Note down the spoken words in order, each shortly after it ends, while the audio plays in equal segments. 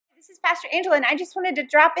is Pastor Angela, and I just wanted to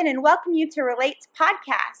drop in and welcome you to Relate's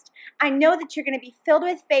podcast. I know that you're going to be filled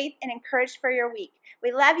with faith and encouraged for your week.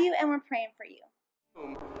 We love you, and we're praying for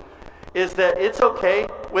you. Is that it's okay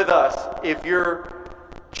with us if you're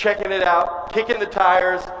checking it out, kicking the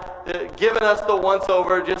tires, giving us the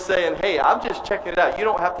once-over, just saying, hey, I'm just checking it out. You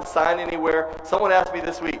don't have to sign anywhere. Someone asked me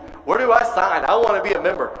this week, where do I sign? I want to be a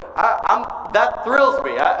member. That thrills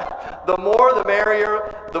me. The more the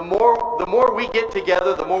merrier. The more we get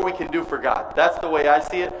together, the more we can do for God. That's the way I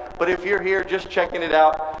see it. But if you're here just checking it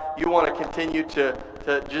out, you want to continue to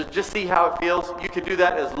just see how it feels, you can do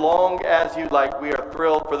that as long as you like. We are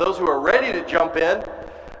thrilled. For those who are ready to jump in,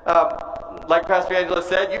 like Pastor Angela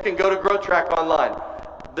said, you can go to Growth Track online.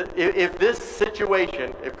 If this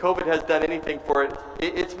situation, if COVID has done anything for it,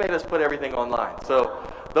 it's made us put everything online. So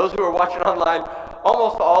those who are watching online,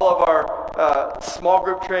 almost all of our small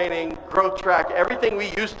group training, Growth Track, everything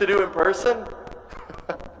we used to do in person,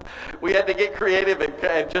 we had to get creative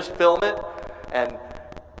and just film it and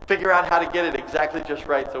figure out how to get it exactly just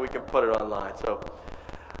right so we can put it online. So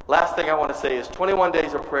last thing I want to say is 21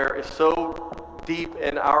 Days of Prayer is so deep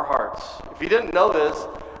in our hearts. If you didn't know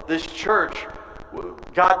this church,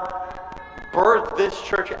 God birthed this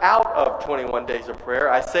church out of 21 Days of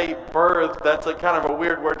Prayer. I say birthed, that's a kind of a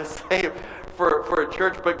weird word to say for a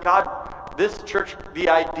church, but God, this church, the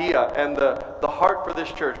idea and the heart for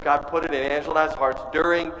this church, God put it in Angela and I's hearts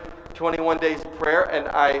during 21 Days of Prayer, and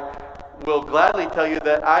I will gladly tell you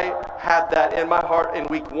that I had that in my heart in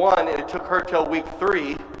week 1, and it took her till week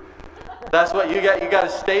 3. That's what you got. You got to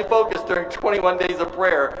stay focused during 21 days of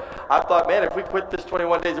prayer. I thought, man, if we quit this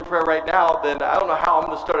 21 days of prayer right now, then I don't know how I'm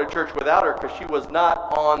going to start a church without her, because she was not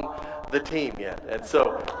on the team yet. And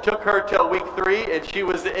so took her till week 3, and she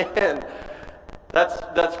was in.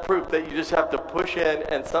 That's proof that you just have to push in,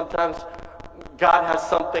 and sometimes God has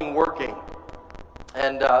something working.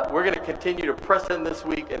 And we're going to continue to press in this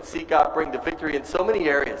week and see God bring the victory in so many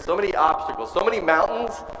areas, so many obstacles, so many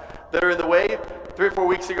mountains that are in the way. 3 or 4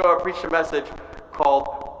 weeks ago, I preached a message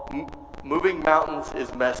called Moving Mountains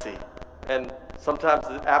is Messy. And sometimes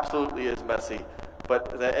it absolutely is messy.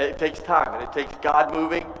 But it takes time, and it takes God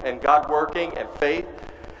moving and God working and faith.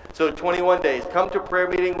 So 21 days. Come to prayer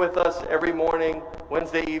meeting with us every morning,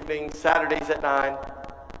 Wednesday evening, Saturdays at 9.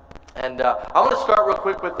 And I want to start real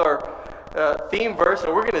quick with our theme verse,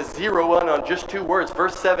 and we're going to zero in on just 2 words.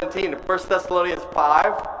 Verse 17 of 1 Thessalonians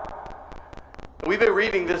 5. We've been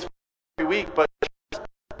reading this every week, but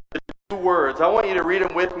the 2 words, I want you to read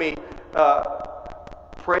them with me.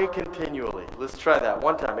 Pray continually. Let's try that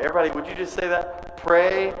one time. Everybody, would you just say that?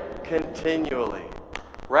 Pray continually.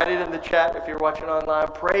 Write it in the chat if you're watching online.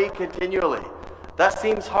 Pray continually. That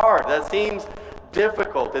seems hard. That seems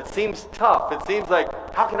difficult. It seems tough. It seems like,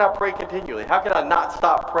 how can I pray continually? How can I not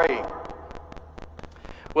stop praying?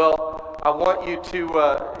 Well, I want you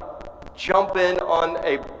to jump in on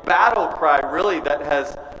a battle cry, really,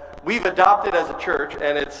 we've adopted as a church,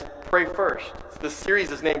 and it's Pray First. The series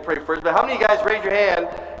is named Pray First. But how many of you guys raise your hand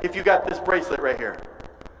if you got this bracelet right here?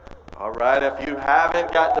 All right, if you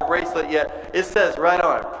haven't got the bracelet yet, it says right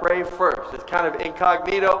on it, Pray First. It's kind of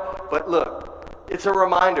incognito, but look, it's a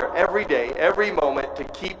reminder every day, every moment to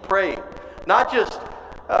keep praying. Not just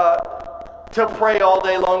to pray all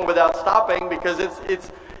day long without stopping, because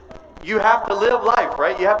it's you have to live life,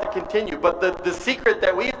 right? You have to continue. But the secret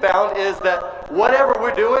that we found is that whatever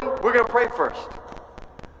we're doing, we're going to pray first.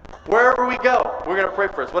 Wherever we go, we're going to pray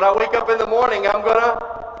first. When I wake up in the morning, I'm going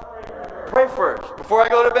to pray first. Before I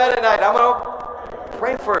go to bed at night, I'm going to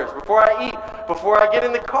pray first. Before I eat, before I get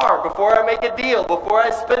in the car, before I make a deal, before I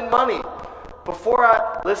spend money,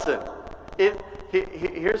 listen,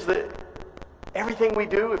 here's everything we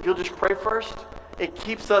do, if you'll just pray first, it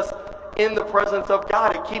keeps us in the presence of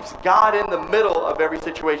God. It keeps God in the middle of every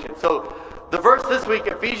situation. So the verse this week,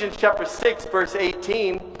 Ephesians chapter 6, verse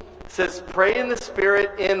 18, says, pray in the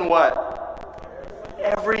Spirit in what?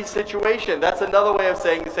 Every situation. That's another way of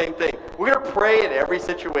saying the same thing. We're going to pray in every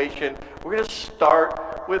situation. We're going to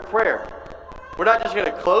start with prayer. We're not just going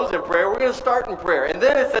to close in prayer. We're going to start in prayer. And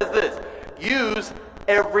then it says this, use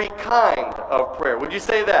every kind of prayer. Would you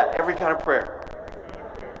say that? Every kind of prayer.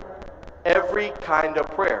 Every kind of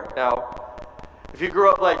prayer. Now, if you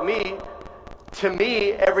grew up like me, to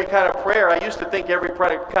me, every kind of prayer, I used to think every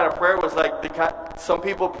kind of prayer was like some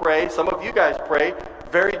people pray, some of you guys pray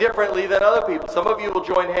very differently than other people. Some of you will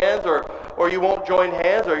join hands or you won't join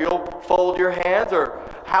hands, or you'll fold your hands, or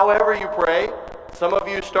however you pray. Some of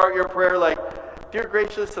you start your prayer like, Dear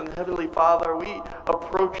gracious and heavenly Father, we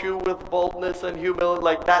approach you with boldness and humility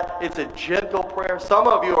like that. It's a gentle prayer. Some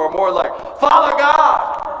of you are more like, Father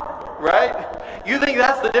God, right? You think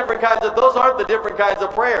that's the different kinds of, those aren't the different kinds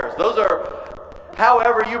of prayers. Those are,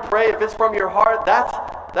 however you pray, if it's from your heart, that's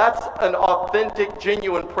an authentic,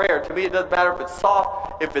 genuine prayer. To me, it doesn't matter if it's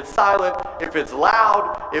soft, if it's silent, if it's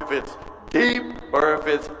loud, if it's deep, or if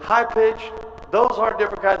it's high-pitched. Those aren't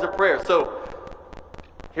different kinds of prayers. So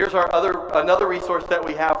here's another resource that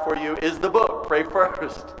we have for you is the book, Pray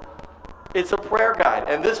First. It's a prayer guide,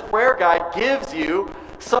 and this prayer guide gives you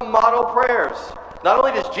some model prayers. Not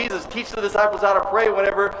only does Jesus teach the disciples how to pray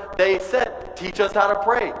whenever they said, teach us how to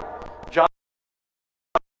pray. John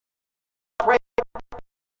pray.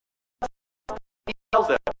 He tells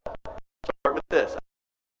them, start with this.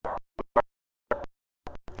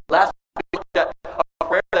 Last week we looked at a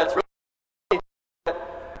prayer that's really,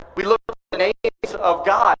 we looked at the names of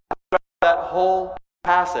God, that whole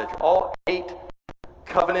passage, all 8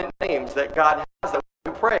 covenant names that God has that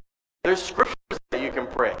we can pray. There's scriptures that you can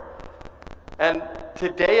pray. And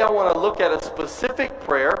today I want to look at a specific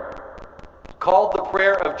prayer called the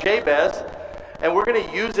prayer of Jabez, and we're going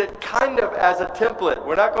to use it kind of as a template.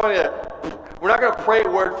 We're not going to pray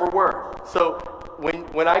word for word. So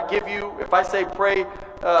when I give you, if I say pray,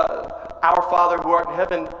 our Father who art in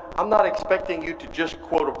heaven, I'm not expecting you to just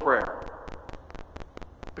quote a prayer.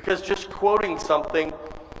 Because just quoting something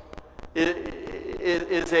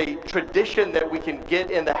is a tradition that we can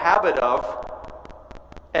get in the habit of,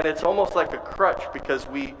 and it's almost like a crutch because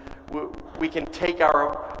we can take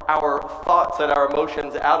our thoughts and our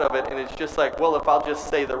emotions out of it, and it's just like, well, if I'll just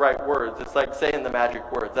say the right words, it's like saying the magic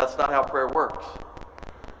words. That's not how prayer works.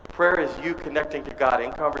 Prayer is you connecting to God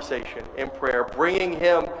in conversation, in prayer, bringing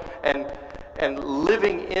Him and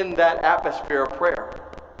living in that atmosphere of prayer.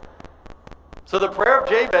 So the prayer of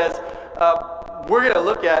Jabez, we're going to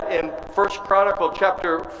look at in 1 Chronicles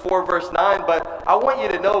chapter 4, verse 9, but I want you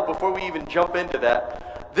to know before we even jump into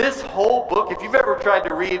that, this whole book, if you've ever tried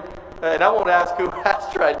to read, and I won't ask who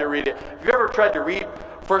has tried to read it, if you've ever tried to read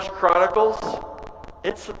 1 Chronicles,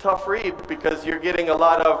 it's a tough read because you're getting a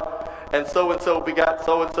lot of, and so-and-so begat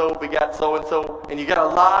so-and-so begat so-and-so, and you get a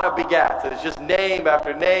lot of begats, and it's just name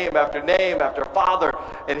after name after name after father,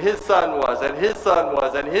 and his son was, and his son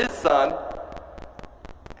was, and his son.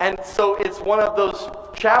 And so it's one of those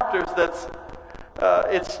chapters that's,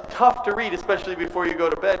 it's tough to read, especially before you go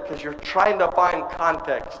to bed, because you're trying to find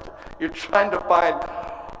context. You're trying to find,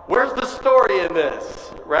 where's the story in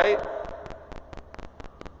this, right?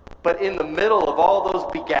 But in the middle of all those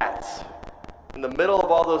begats,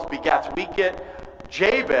 we get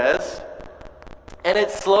Jabez, and it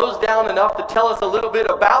slows down enough to tell us a little bit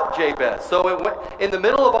about Jabez. So in the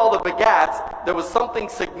middle of all the begats, there was something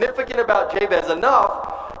significant about Jabez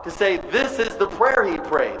enough to say this is the prayer he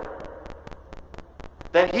prayed.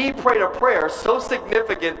 That he prayed a prayer so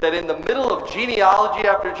significant that in the middle of genealogy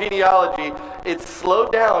after genealogy, it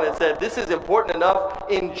slowed down and said, this is important enough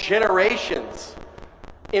in generations.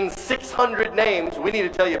 In 600 names, we need to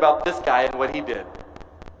tell you about this guy and what he did.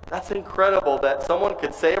 That's incredible that someone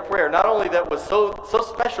could say a prayer, not only that was so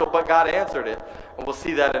special, but God answered it. And we'll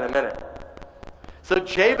see that in a minute. So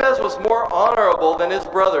Jabez was more honorable than his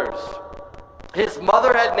brothers. His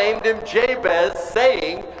mother had named him Jabez,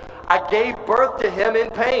 saying, I gave birth to him in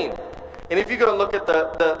pain. And if you go and look at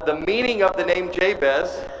the meaning of the name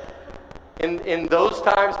Jabez, in those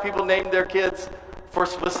times people named their kids for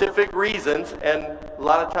specific reasons, and a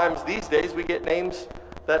lot of times these days we get names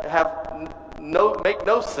that make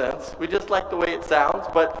no sense. We just like the way it sounds,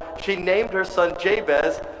 but she named her son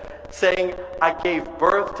Jabez, saying, I gave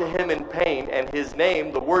birth to him in pain, and his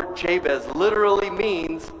name, the word Jabez, literally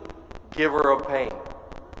means giver of pain.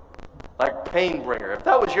 Like pain bringer. If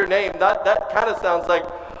that was your name, that kind of sounds like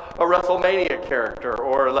a WrestleMania character,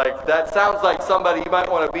 or like that sounds like somebody you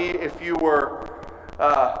might want to be if you were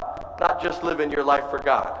not just living your life for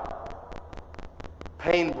God.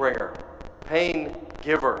 Pain bringer, pain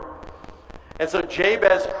giver. And so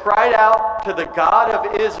Jabez cried out to the God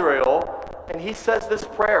of Israel, and he says this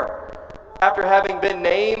prayer after having been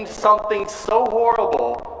named something so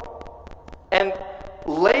horrible and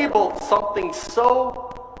labeled something so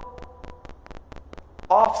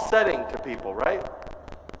offsetting to people, right?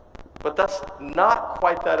 But that's not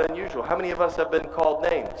quite that unusual. How many of us have been called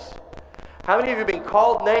names? How many of you have been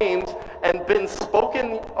called names and been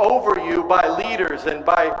spoken over you by leaders and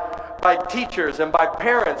by teachers and by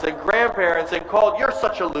parents and grandparents and called, you're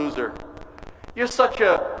such a loser. You're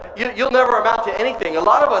you'll never amount to anything. A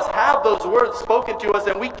lot of us have those words spoken to us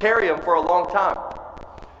and we carry them for a long time.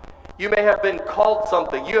 You may have been called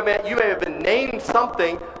something. You may have been named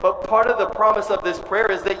something, but part of the promise of this prayer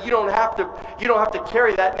is that you don't have to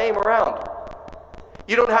carry that name around.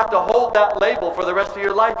 You don't have to hold that label for the rest of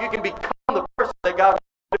your life. You can become the person that God wants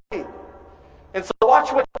you to be.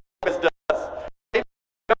 watch what Jabez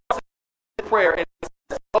does. Prayer and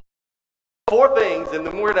four things, and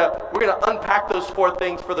then we're gonna unpack those four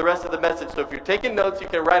things for the rest of the message. So if you're taking notes, you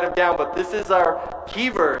can write them down, but this is our key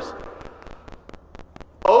verse.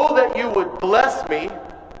 Oh, that you would bless me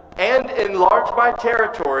and enlarge my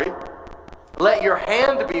territory. Let your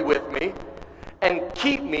hand be with me and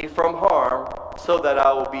keep me from harm, so that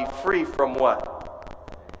I will be free from what?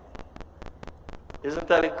 Isn't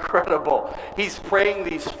that incredible? He's praying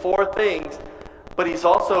these four things, but he's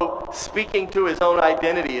also speaking to his own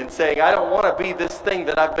identity and saying, I don't want to be this thing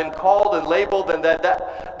that I've been called and labeled, and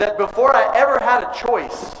that before I ever had a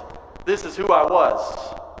choice, this is who I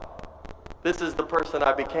was. This is the person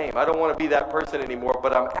I became. I don't want to be that person anymore,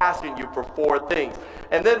 but I'm asking you for four things.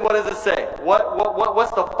 And then what does it say?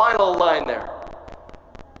 What's the final line there?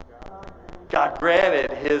 God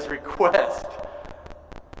granted his request.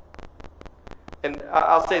 And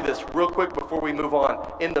I'll say this real quick before we move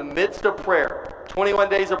on. In the midst of prayer, 21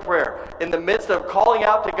 days of prayer, in the midst of calling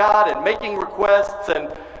out to God and making requests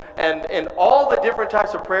and all the different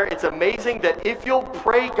types of prayer, it's amazing that if you'll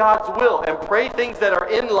pray God's will and pray things that are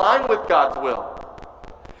in line with God's will,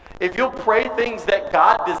 if you'll pray things that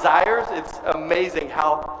God desires, it's amazing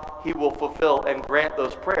how he will fulfill and grant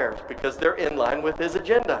those prayers because they're in line with his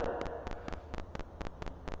agenda.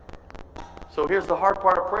 So here's the hard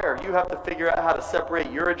part of prayer. You have to figure out how to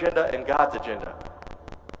separate your agenda and God's agenda.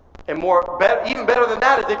 And even better than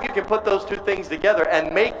that is if you can put those two things together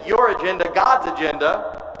and make your agenda God's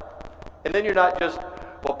agenda. And then you're not just,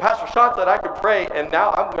 well, Pastor Sean said I could pray, and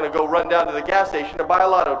now I'm going to go run down to the gas station to buy a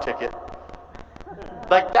lotto ticket.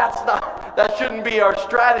 Like, that shouldn't be our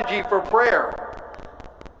strategy for prayer.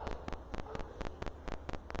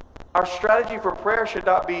 Our strategy for prayer should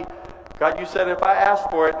not be, God, you said if I ask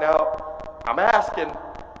for it, now I'm asking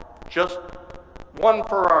just one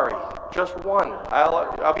Ferrari, just one.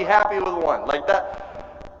 I'll be happy with one. Like that.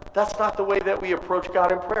 That's not the way that we approach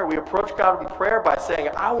God in prayer. We approach God in prayer by saying,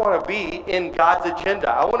 I want to be in God's agenda.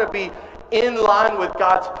 I want to be in line with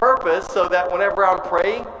God's purpose so that whenever I'm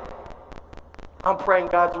praying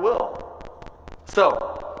God's will.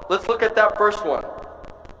 So, let's look at that first one.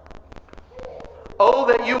 Oh,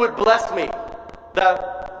 that you would bless me.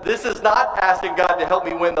 This is not asking God to help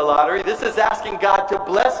me win the lottery. This is asking God to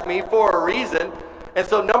bless me for a reason. And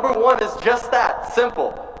so number one is just that,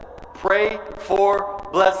 simple. Pray for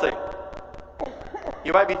blessing.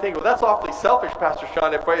 You might be thinking, well, that's awfully selfish, Pastor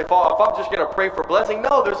Sean, if I'm just going to pray for blessing.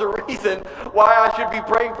 No, there's a reason why I should be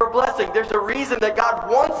praying for blessing. There's a reason that God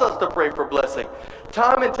wants us to pray for blessing.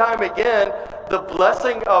 Time and time again, the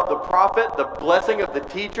blessing of the prophet, the blessing of the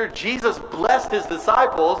teacher, Jesus blessed his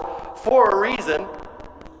disciples for a reason,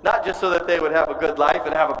 not just so that they would have a good life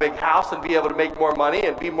and have a big house and be able to make more money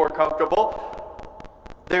and be more comfortable.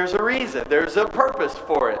 There's a reason. There's a purpose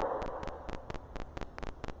for it.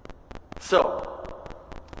 So,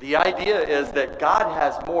 the idea is that God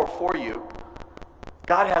has more for you.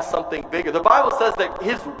 God has something bigger. The Bible says that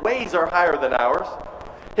his ways are higher than ours.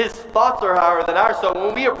 His thoughts are higher than ours. So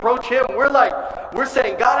when we approach him, we're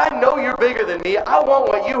saying, God, I know you're bigger than me. I want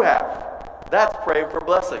what you have. That's praying for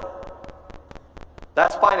blessing.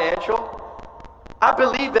 That's financial. I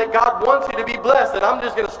believe that God wants you to be blessed. And I'm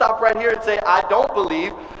just going to stop right here and say, I don't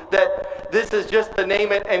believe that this is just to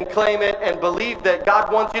name it and claim it and believe that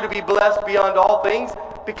God wants you to be blessed beyond all things.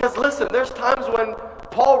 Because listen, there's times when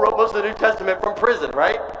Paul wrote most of the New Testament from prison,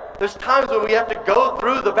 right? There's times when we have to go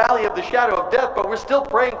through the valley of the shadow of death, but we're still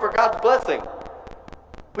praying for God's blessing.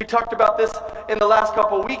 We talked about this in the last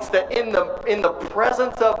couple of weeks, that in the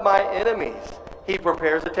presence of my enemies, he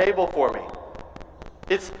prepares a table for me.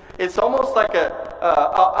 It's almost like an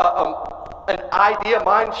idea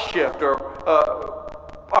mind shift, or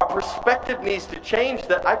our perspective needs to change,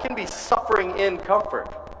 that I can be suffering in comfort.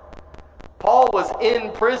 Paul was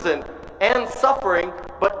in prison and suffering,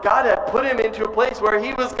 but God had put him into a place where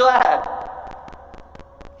he was glad.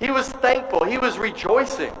 He was thankful. He was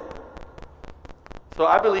rejoicing. So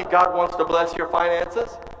I believe God wants to bless your finances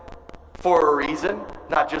for a reason,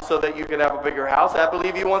 not just so that you can have a bigger house. I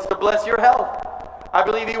believe he wants to bless your health. I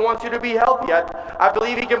believe he wants you to be healthy. I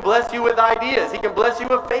believe he can bless you with ideas. He can bless you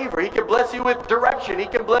with favor. He can bless you with direction. He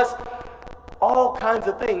can bless all kinds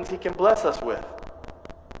of things he can bless us with.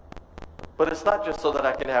 But it's not just so that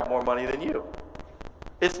I can have more money than you.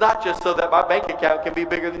 It's not just so that my bank account can be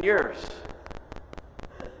bigger than yours.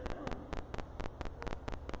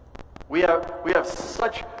 We have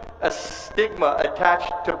such a stigma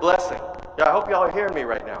attached to blessing. I hope y'all are hearing me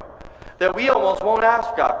right now. That we almost won't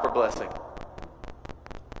ask God for blessing.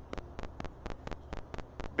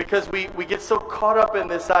 Because we get so caught up in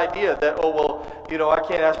this idea that, I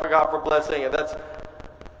can't ask for God for blessing, and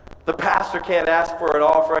The pastor can't ask for an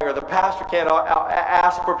offering, or the pastor can't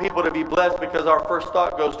ask for people to be blessed, because our first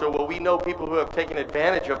thought goes to, well, we know people who have taken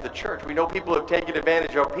advantage of the church. We know people who have taken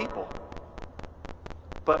advantage of people.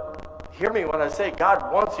 But hear me when I say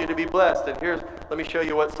God wants you to be blessed. And let me show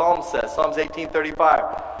you what Psalm says. Psalms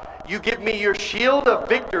 18:35. You give me your shield of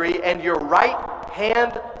victory, and your right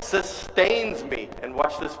hand sustains me. And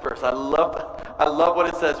watch this verse. I love what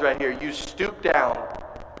it says right here. You stoop down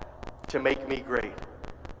to make me great.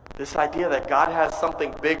 This idea that God has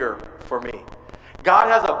something bigger for me. God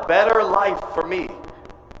has a better life for me.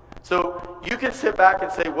 So you can sit back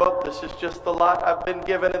and say, well, this is just the lot I've been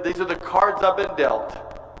given, and these are the cards I've been dealt.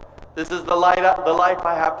 This is the life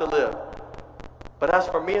I have to live. But as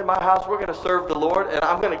for me and my house, we're going to serve the Lord, and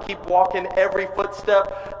I'm going to keep walking every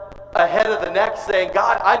footstep ahead of the next, saying,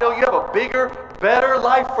 God, I know you have a bigger, better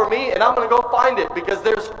life for me, and I'm going to go find it, because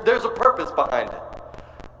there's a purpose behind it.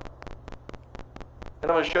 And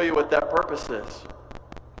I'm going to show you what that purpose is.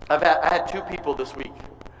 I had two people this week.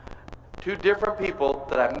 Two different people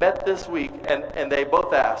that I met this week, and they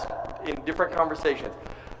both asked in different conversations,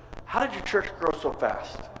 how did your church grow so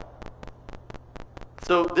fast?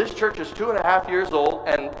 So this church is 2.5 years old,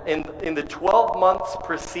 and in the 12 months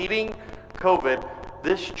preceding COVID,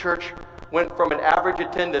 this church went from an average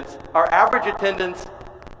attendance, our average attendance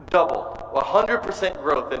doubled, 100%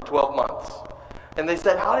 growth in 12 months. And they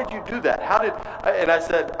said, how did you do that? And I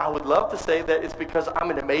said, I would love to say that it's because I'm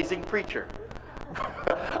an amazing preacher.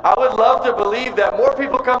 I would love to believe that more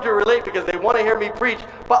people come to relate because they want to hear me preach,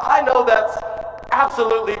 but I know that's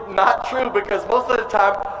absolutely not true, because most of the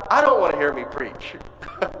time, I don't want to hear me preach.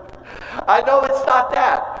 I know it's not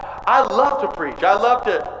that. I love to preach. I love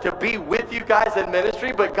to be with you guys in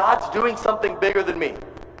ministry, but God's doing something bigger than me.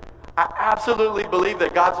 I absolutely believe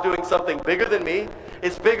that God's doing something bigger than me.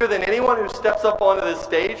 It's bigger than anyone who steps up onto this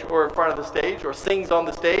stage, or in front of the stage, or sings on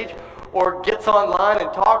the stage, or gets online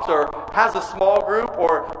and talks, or has a small group,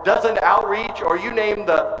 or does an outreach, or you name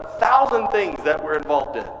the 1,000 things that we're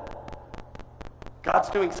involved in. God's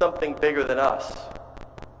doing something bigger than us.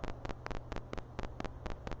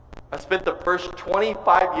 I spent the first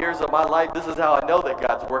 25 years of my life, this is how I know that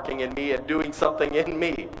God's working in me and doing something in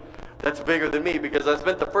me that's bigger than me, because I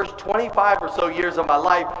spent the first 25 or so years of my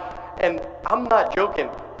life, and I'm not joking,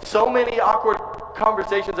 so many awkward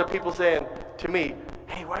conversations of people saying to me,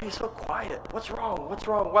 hey, why are you so quiet? What's wrong?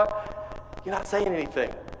 What? You're not saying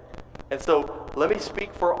anything. And so let me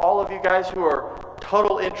speak for all of you guys who are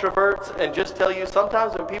total introverts and just tell you,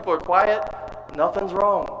 sometimes when people are quiet, nothing's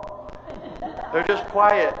wrong. They're just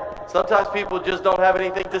quiet. Sometimes people just don't have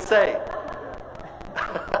anything to say.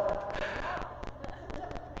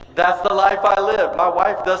 That's the life I live. My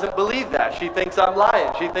wife doesn't believe that. She thinks I'm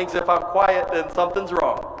lying. She thinks if I'm quiet, then something's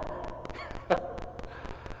wrong.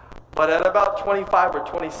 But at about 25 or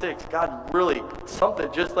 26, God really,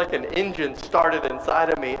 something just like an engine started inside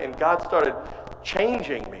of me, and God started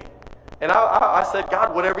changing me. And I said,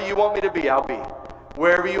 God, whatever you want me to be, I'll be.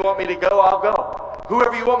 Wherever you want me to go, I'll go.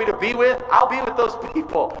 Whoever you want me to be with, I'll be with those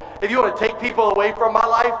people. If you want to take people away from my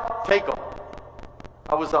life, take them.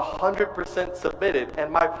 I was 100% submitted,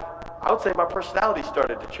 and I would say my personality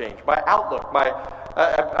started to change. My outlook,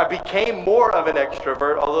 I became more of an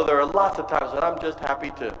extrovert, although there are lots of times when I'm just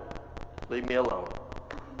happy to leave me alone.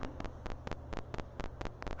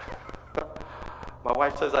 My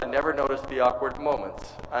wife says I never notice the awkward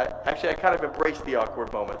moments. I kind of embrace the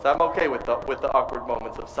awkward moments. I'm okay with the awkward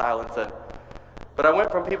moments of silence. But I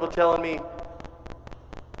went from people telling me,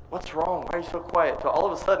 what's wrong? Why are you so quiet? To all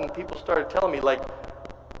of a sudden, people started telling me, like,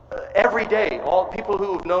 every day, all people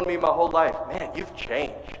who have known me my whole life, man, you've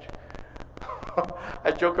changed.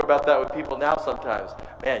 I joke about that with people now sometimes.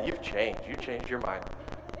 Man, you've changed. You changed your mind.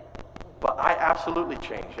 But I absolutely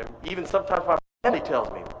changed. And even sometimes my family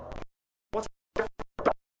tells me, what's different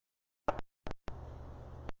about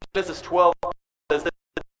Genesis 12 says that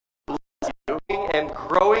and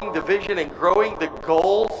growing the vision and growing the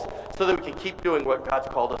goals so that we can keep doing what God's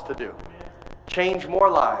called us to do. Change more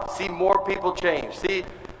lives. See more people change. See,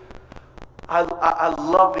 I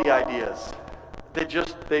love the ideas.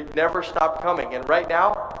 They never stop coming. And right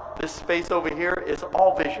now, this space over here is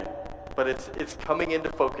all vision, but it's coming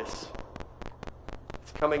into focus.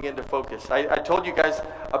 It's coming into focus. I told you guys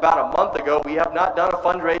about a month ago, we have not done a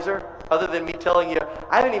fundraiser other than me telling you,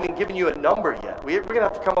 I haven't even given you a number yet. We're going to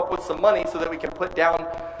have to come up with some money so that we can put down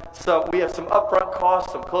we have some upfront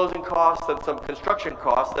costs, some closing costs, and some construction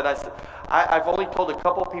costs. And I've only told a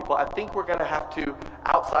couple people, I think we're going to have to,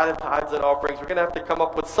 outside of tithes and offerings, we're going to have to come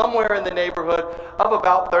up with somewhere in the neighborhood of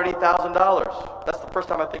about $30,000. That's the first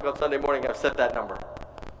time I think on Sunday morning I've said that number.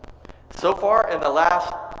 So far, in the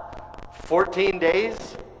last 14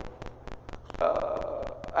 days,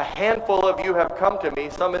 A handful of you have come to me,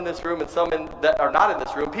 some in this room and some that are not in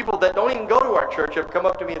this room. People that don't even go to our church have come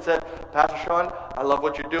up to me and said, Pastor Sean, I love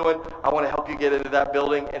what you're doing. I want to help you get into that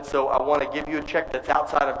building, and so I want to give you a check that's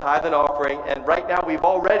outside of tithe and offering. And right now we've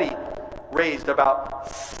already raised about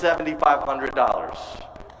 $7,500.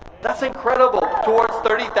 That's incredible. Towards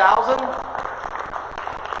 $30,000.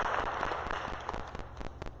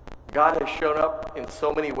 God has shown up in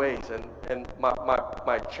so many ways, and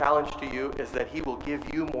my challenge to you is that He will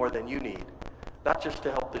give you more than you need. Not just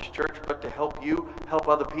to help this church, but to help you help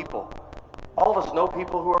other people. All of us know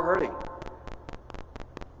people who are hurting.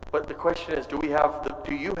 But the question is, do you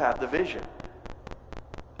have the vision?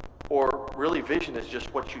 Or really vision is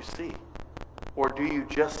just what you see? Or do you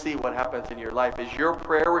just see what happens in your life? Is your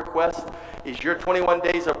prayer request, is your 21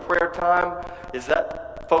 days of prayer time, is that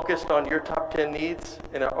focused on your top 10 needs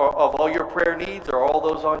and of all your prayer needs, or all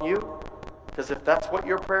those on you? Because if that's what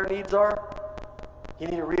your prayer needs are, you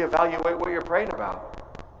need to reevaluate what you're praying about.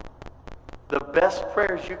 The best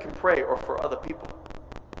prayers you can pray are for other people.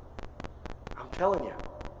 I'm telling you.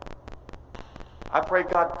 I pray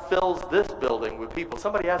God fills this building with people.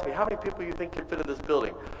 Somebody asked me, how many people you think can fit in this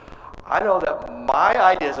building? I know that my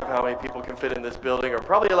ideas of how many people can fit in this building are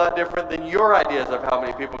probably a lot different than your ideas of how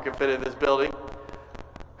many people can fit in this building.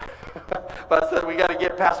 But I said we got to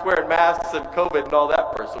get past wearing masks and COVID and all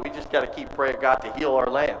that first. So we just got to keep praying God to heal our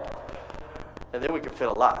land. And then we can fit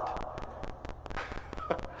a lot.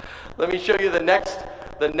 Let me show you the next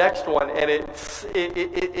one. And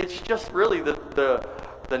it's just really the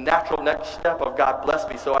natural next step of God bless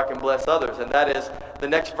me so I can bless others. And that is, the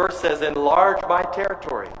next verse says, enlarge my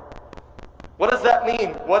territory. What does that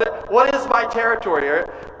mean? What is my territory?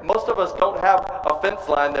 Most of us don't have a fence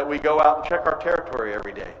line that we go out and check our territory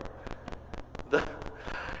every day.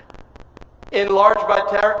 Enlarge my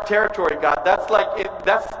territory, God.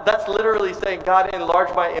 That's literally saying, God,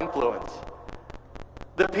 enlarge my influence.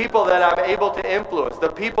 The people that I'm able to influence, the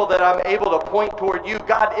people that I'm able to point toward you,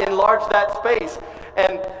 God, enlarge that space.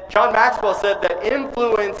 And John Maxwell said that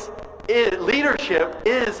leadership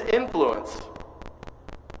is influence.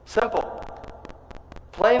 Simple.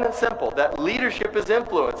 Plain and simple, that leadership is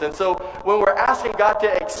influence. And so when we're asking God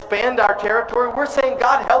to expand our territory, we're saying,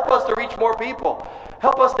 God, help us to reach more people.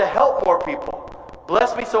 Help us to help more people.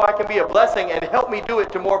 Bless me so I can be a blessing, and help me do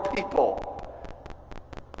it to more people.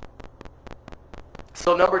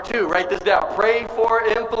 So number 2, write this down. Pray for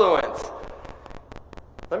influence.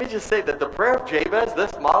 Let me just say that the prayer of Jabez,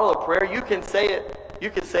 this model of prayer, you can say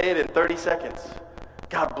it in 30 seconds.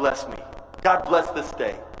 God bless me. God bless this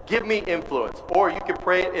day. Give me influence. Or you can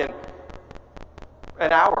pray it in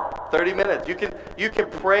an hour, 30 minutes. You can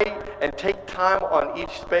pray and take time on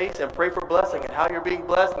each space and pray for blessing and how you're being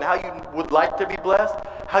blessed and how you would like to be blessed,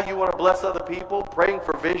 how you want to bless other people, praying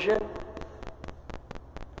for vision.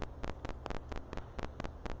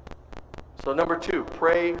 So number 2,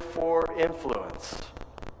 pray for influence.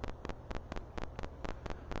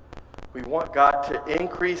 We want God to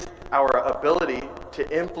increase our ability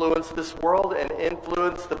to influence this world and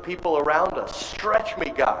influence the people around us. Stretch me,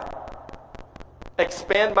 God.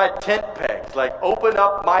 Expand my tent pegs. Like, open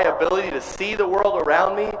up my ability to see the world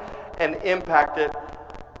around me and impact it.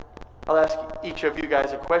 I'll ask each of you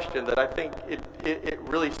guys a question that I think it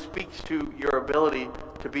really speaks to your ability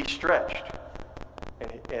to be stretched.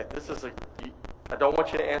 And I don't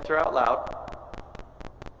want you to answer out loud.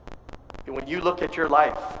 When you look at your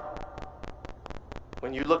life,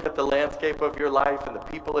 when you look at the landscape of your life and the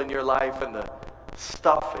people in your life and the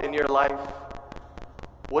stuff in your life,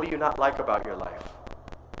 what do you not like about your life?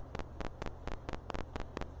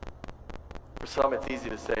 For some, it's easy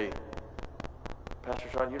to say, Pastor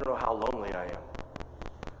Sean, you don't know how lonely I am.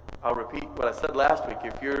 I'll repeat what I said last week.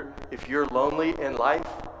 If you're lonely in life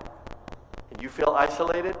and you feel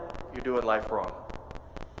isolated, you're doing life wrong.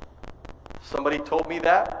 Somebody told me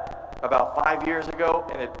that about 5 years ago,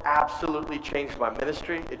 and it absolutely changed my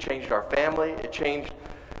ministry. It changed our family.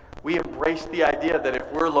 We embraced the idea that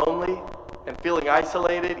if we're lonely and feeling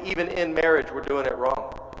isolated, even in marriage, we're doing it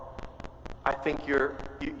wrong. I think you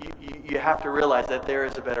have to realize that there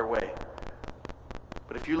is a better way.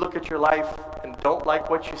 But if you look at your life and don't like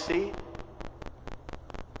what you see,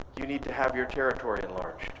 you need to have your territory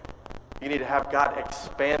enlarged. You need to have God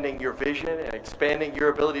expanding your vision and expanding your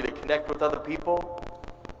ability to connect with other people.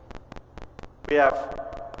 We have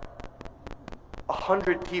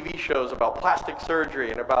 100 TV shows about plastic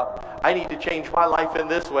surgery and about, I need to change my life in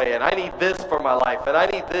this way, and I need this for my life, and I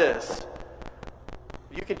need this.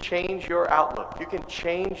 You can change your outlook. You can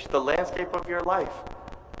change the landscape of your life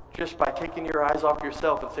just by taking your eyes off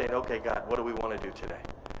yourself and saying, okay, God, what do we want to do today?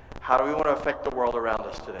 How do we want to affect the world around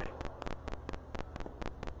us today?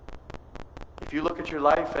 If you look at your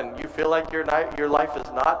life and you feel like your life is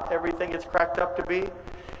not everything it's cracked up to be,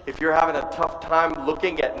 if you're having a tough time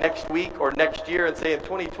looking at next week or next year and saying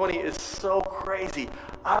 2020 is so crazy,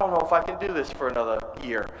 I don't know if I can do this for another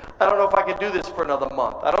year. I don't know if I can do this for another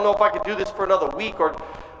month. I don't know if I can do this for another week, or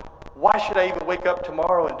why should I even wake up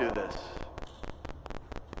tomorrow and do this?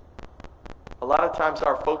 A lot of times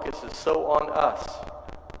our focus is so on us.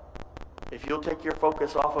 If you'll take your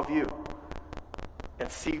focus off of you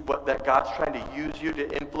and see what that God's trying to use you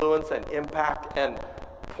to influence and impact and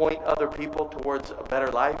point other people towards a better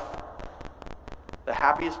life. The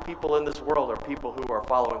happiest people in this world are people who are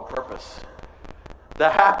following purpose. The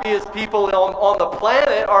happiest people on the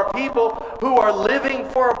planet are people who are living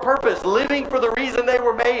for a purpose, living for the reason they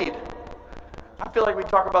were made. I feel like we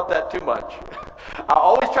talk about that too much. I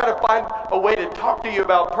always try to find a way to talk to you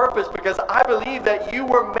about purpose, because I believe that you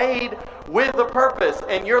were made with a purpose,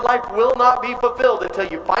 and your life will not be fulfilled until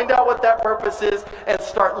you find out what that purpose is and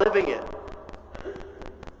start living it.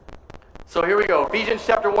 So here we go. Ephesians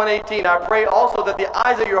chapter 1:18. I pray also that the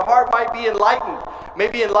eyes of your heart might be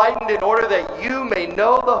enlightened, in order that you may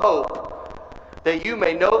know the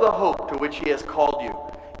hope to which he has called you.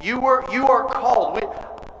 You are called.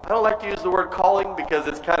 I don't like to use the word calling because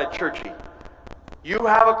it's kind of churchy. You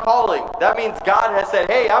have a calling. That means God has said,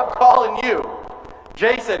 hey, I'm calling you.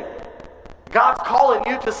 Jason, God's calling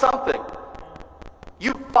you to something.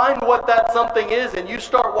 You find what that something is and you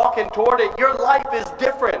start walking toward it. Your life is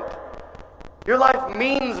different. Your life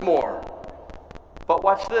means more. But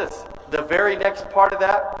watch this. The very next part of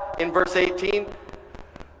that, in verse 18,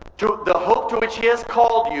 to the hope to which he has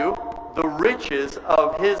called you, the riches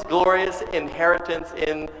of his glorious inheritance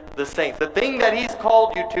in the saints. The thing that he's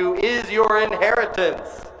called you to is your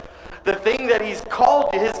inheritance. The thing that he's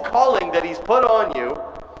called you, his calling that he's put on you,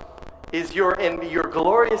 is your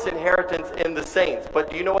glorious inheritance in the saints. But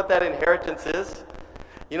do you know what that inheritance is?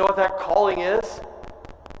 You know what that calling is?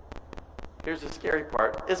 Here's the scary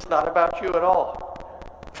part. It's not about you at all.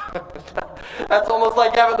 That's almost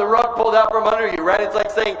like having the rug pulled out from under you, right? It's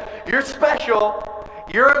like saying, you're special,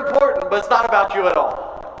 you're important, but it's not about you at all.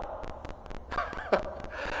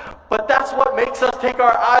 But that's what makes us take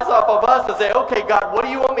our eyes off of us and say, okay, God, what do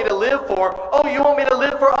you want me to live for? Oh, you want me to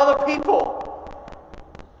live for other people.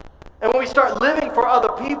 And when we start living for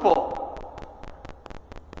other people,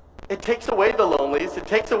 it takes away the loneliness. It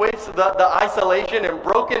takes away the isolation and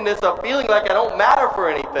brokenness of feeling like I don't matter for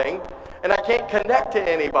anything and I can't connect to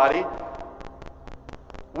anybody.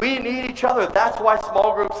 We need each other. That's why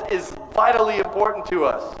small groups is vitally important to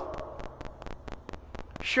us.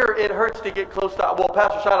 Sure, it hurts to get close to, well,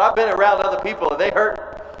 Pastor Sean, I've been around other people and they hurt.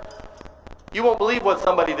 You won't believe what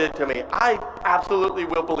somebody did to me. I absolutely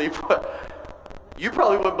will believe you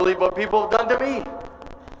probably wouldn't believe what people have done to me.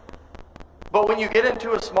 But when you get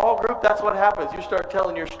into a small group, that's what happens. You start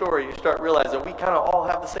telling your story. You start realizing we kind of all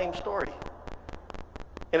have the same story.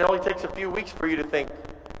 And it only takes a few weeks for you to think,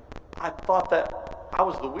 I thought that I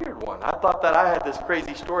was the weird one. I thought that I had this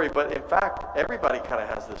crazy story. But in fact, everybody kind of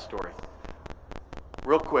has this story.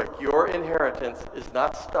 Real quick, your inheritance is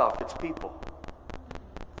not stuff, it's people.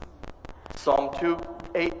 Psalm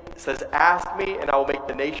 2:8 says, ask me and I will make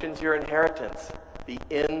the nations your inheritance, the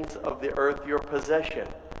ends of the earth your possession.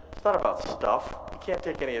 It's not about stuff. You can't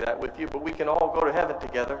take any of that with you, but we can all go to heaven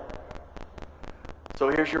together. So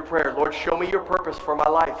here's your prayer. Lord, show me your purpose for my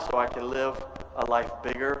life so I can live a life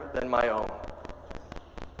bigger than my own.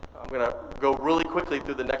 I'm going to go really quickly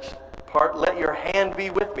through the next part. Let your hand be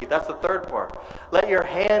with me. That's the third part. Let your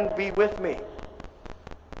hand be with me.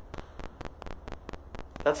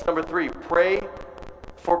 That's number 3. Pray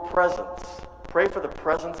for presence. Pray for the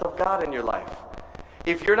presence of God in your life.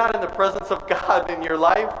 If you're not in the presence of God in your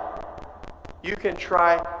life, you can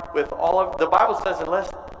try with all of, the Bible says,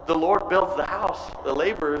 unless the Lord builds the house, the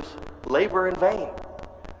laborers labor in vain.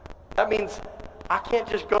 That means I can't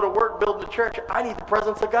just go to work building the church. I need the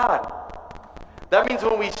presence of God. That means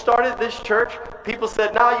when we started this church, people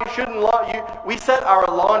said, no, you shouldn't we set our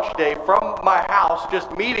launch day from my house,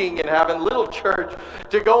 just meeting and having little church,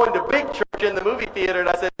 to go into big church in the movie theater. And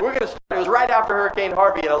I said, we're going to start. It was right after Hurricane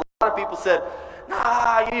Harvey. And a lot of people said,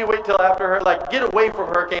 nah, you need to wait till after her. Like, get away from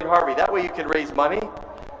Hurricane Harvey. That way you can raise money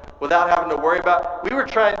without having to worry about. We were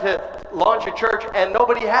trying to launch a church and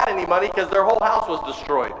nobody had any money because their whole house was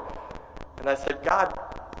destroyed. And I said, God,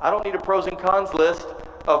 I don't need a pros and cons list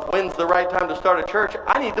of when's the right time to start a church.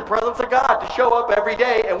 I need the presence of God to show up every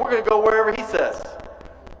day, and we're going to go wherever he says.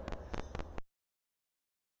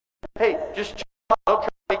 Hey, just don't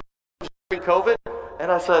try to make COVID.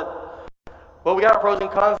 And I said, well, we got pros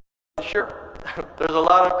and cons. Sure, there's a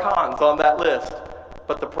lot of cons on that list,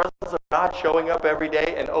 but the presence of God showing up every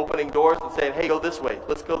day and opening doors and saying, hey, go this way.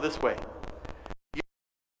 Let's go this way. You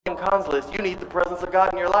need cons list. You need the presence of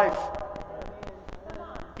God in your life.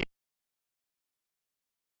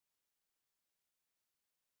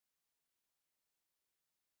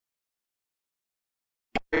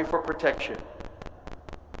 Pray for protection.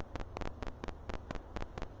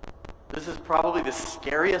 This is probably the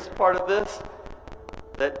scariest part of this,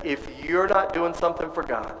 that if you're not doing something for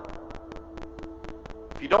God,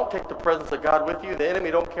 if you don't take the presence of God with you, the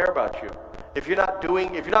enemy don't care about you. If you're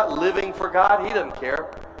not living for God, he doesn't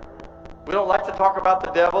care. We don't like to talk about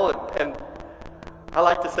the devil, and I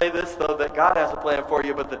like to say this, though, that God has a plan for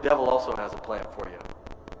you, but the devil also has a plan for you.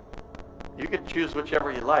 You can choose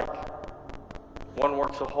whichever you like. One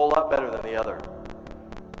works a whole lot better than the other.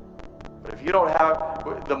 But if you don't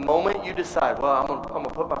have, the moment you decide, well, I'm going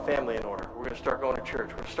to put my family in order. We're going to start going to church.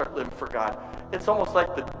 We're going to start living for God. It's almost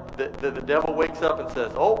like the devil wakes up and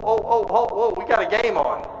says, oh, we got a game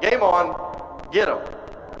on. Game on. Get him.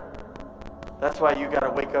 That's why you got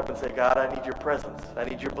to wake up and say, God, I need your presence. I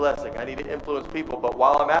need your blessing. I need to influence people. But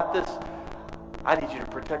while I'm at this, I need you to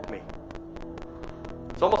protect me.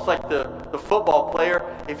 It's almost like the football player.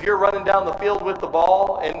 If you're running down the field with the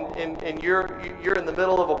ball and you're in the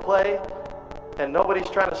middle of a play and nobody's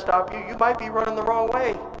trying to stop you, you might be running the wrong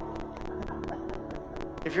way.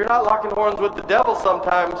 If you're not locking horns with the devil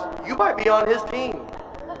sometimes, you might be on his team.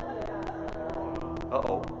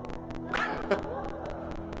 Uh-oh.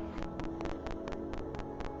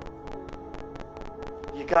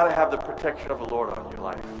 You got to have the protection of the Lord on your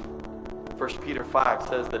life. 1 Peter 5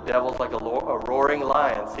 says the devil's like a roaring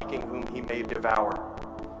lion seeking whom he may devour.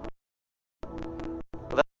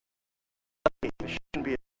 Well, it shouldn't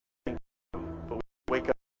be a thing, but we wake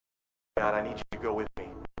up, God, I need you to go with me,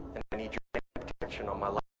 and I need your protection on my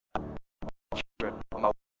life, on my children, on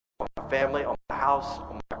my family, on my house,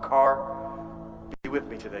 on my car. Be with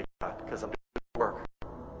me today, God, because I'm doing work.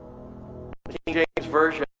 The King James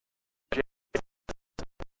Version.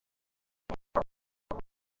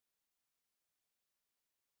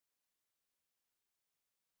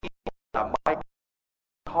 Might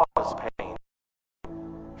cause pain.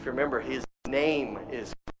 If you remember, his name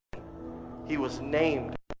is pain. He was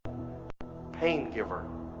named pain giver.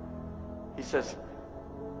 He says,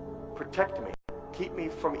 protect me, keep me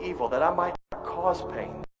from evil, that I might not cause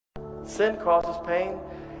pain. Sin causes pain.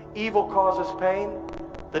 Evil causes pain.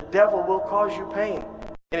 The devil will cause you pain.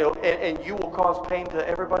 And you will cause pain to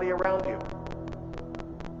everybody around you.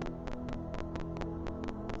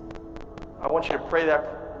 I want you to pray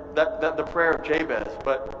that the prayer of Jabez,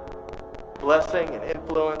 but blessing and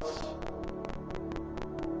influence.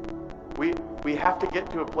 We have to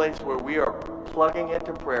get to a place where we are plugging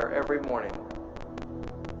into prayer every morning.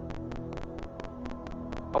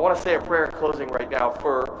 I want to say a prayer in closing right now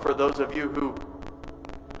for those of you who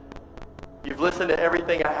you've listened to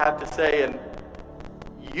everything I had to say, and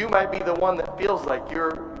you might be the one that feels like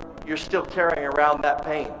you're still carrying around that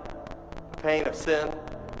pain. The pain of sin,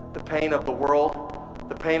 the pain of the world,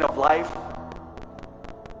 the pain of life.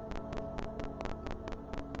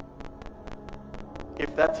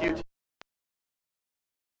 If that's you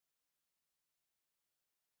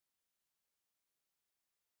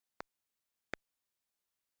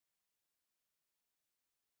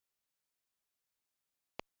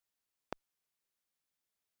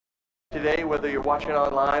today, whether you're watching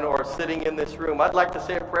online or sitting in this room, I'd like to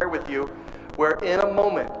say a prayer with you where in a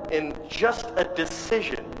moment, in just a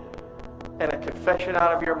decision and a confession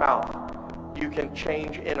out of your mouth, you can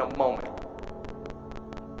change in a moment.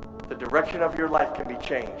 The direction of your life can be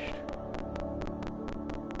changed.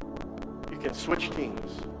 You can switch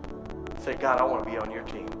teams. Say, God, I want to be on your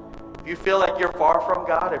team. If you feel like you're far from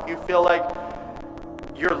God, if you feel like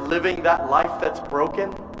you're living that life that's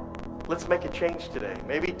broken, let's make a change today.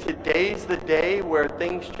 Maybe today's the day where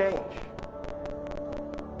things change.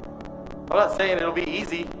 I'm not saying it'll be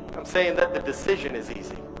easy. I'm saying that the decision is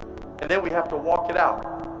easy. And then we have to walk it out.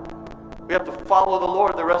 We have to follow the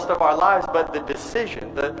Lord the rest of our lives, but the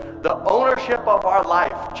decision, the ownership of our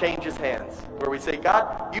life changes hands. Where we say,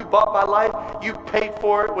 God, you bought my life. You paid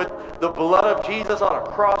for it with the blood of Jesus on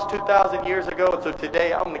a cross 2,000 years ago. And so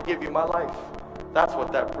today I'm going to give you my life. That's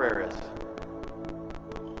what that prayer is.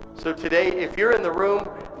 So today, if you're in the room,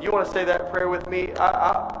 you want to say that prayer with me,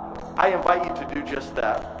 I invite you to do just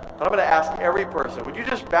that. I'm going to ask every person, would you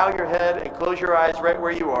just bow your head and close your eyes right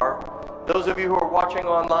where you are? Those of you who are watching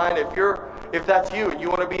online, if that's you, you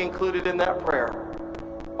want to be included in that prayer.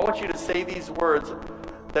 I want you to say these words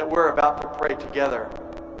that we're about to pray together.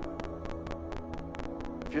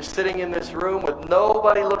 If you're sitting in this room with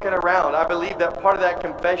nobody looking around, I believe that part of that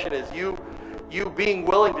confession is you you being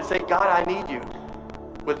willing to say, God, I need you.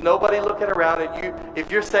 With nobody looking around at you.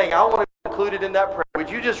 If you're saying, I want to be included in that prayer, would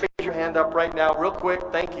you just raise your hand up right now real quick?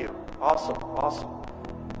 Thank you. Awesome.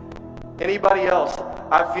 Anybody else?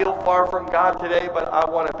 I feel far from God today, but I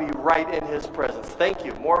want to be right in his presence. Thank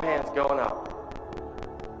you. More hands going up.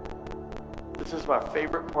 This is my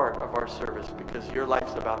favorite part of our service because your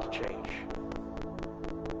life's about to change.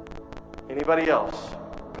 Anybody else?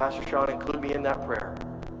 Pastor Sean, include me in that prayer.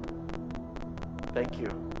 Thank you.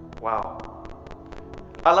 Wow.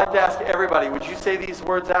 I'd like to ask everybody, would you say these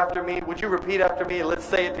words after me? Would you repeat after me? Let's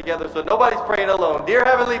say it together so nobody's praying alone. Dear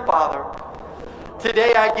Heavenly Father,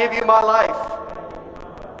 today I give you my life.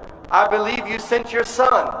 I believe you sent your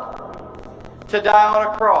Son to die on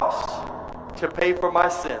a cross to pay for my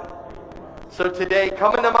sin. So today,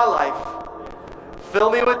 come into my life.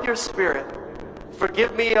 Fill me with your Spirit.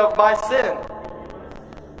 Forgive me of my sin.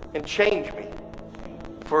 And change me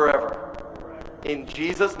forever. In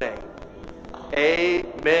Jesus' name,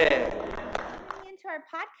 amen. Into our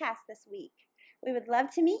podcast this week. We would love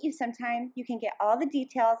to meet you sometime. You can get all the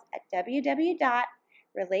details at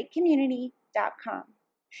www.relatecommunity.com.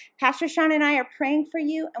 Pastor Sean and I are praying for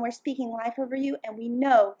you, and we're speaking life over you, and we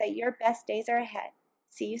know that your best days are ahead.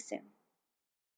 See you soon.